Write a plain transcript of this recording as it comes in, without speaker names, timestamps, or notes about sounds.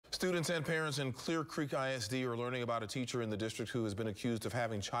Students and parents in Clear Creek ISD are learning about a teacher in the district who has been accused of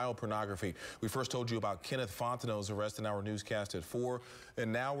having child pornography. We first told you about Kenneth Fontenot's arrest in our newscast at 4,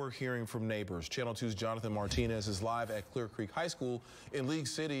 and now we're hearing from neighbors. Channel 2's Jonathan Martinez is live at Clear Creek High School in League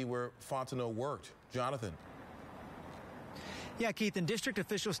City, where Fontenot worked. Jonathan. Yeah, Keith, and district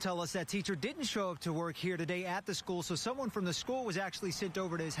officials tell us that teacher didn't show up to work here today at the school, so someone from the school was actually sent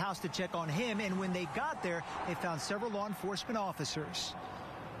over to his house to check on him, and when they got there, they found several law enforcement officers.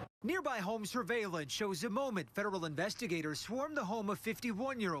 Nearby home surveillance shows the moment federal investigators swarmed the home of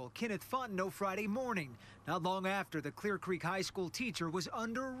 51-year-old Kenneth Fontenot Friday morning, not long after the Clear Creek High School teacher was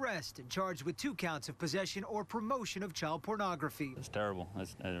under arrest and charged with 2 counts of possession or promotion of child pornography. It's terrible.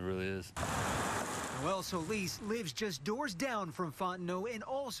 It really is. Well, Solis lives just doors down from Fontenot and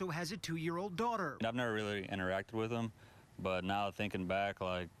also has a 2-year-old daughter. I've never really interacted with him, but now thinking back,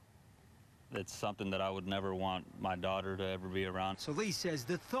 like, it's something that I would never want my daughter to ever be around. Solis says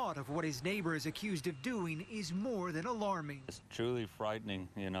the thought of what his neighbor is accused of doing is more than alarming. It's truly frightening,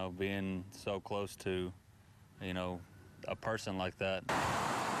 being so close to, a person like that.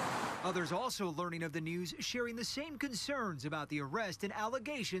 Others also learning of the news, sharing the same concerns about the arrest and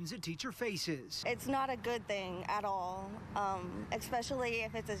allegations a teacher faces. It's not a good thing at all, especially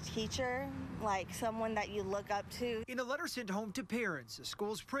if it's a teacher, like someone that you look up to. In a letter sent home to parents, the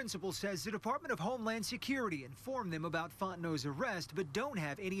school's principal says the Department of Homeland Security informed them about Fontenot's arrest, but don't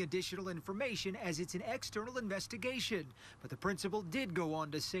have any additional information as it's an external investigation. But the principal did go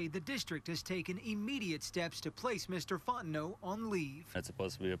on to say the district has taken immediate steps to place Mr. Fontenot on leave. It's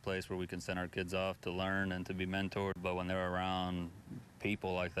supposed to be a place where we can send our kids off to learn and to be mentored, but when they're around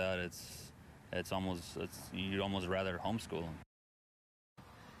people like that, you'd almost rather homeschool them.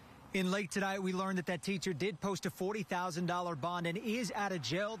 In late tonight, we learned that teacher did post a $40,000 bond and is out of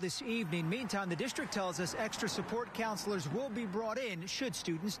jail this evening. Meantime, the district tells us extra support counselors will be brought in should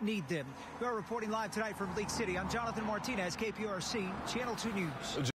students need them. We are reporting live tonight from League City. I'm Jonathan Martinez, KPRC, Channel 2 News.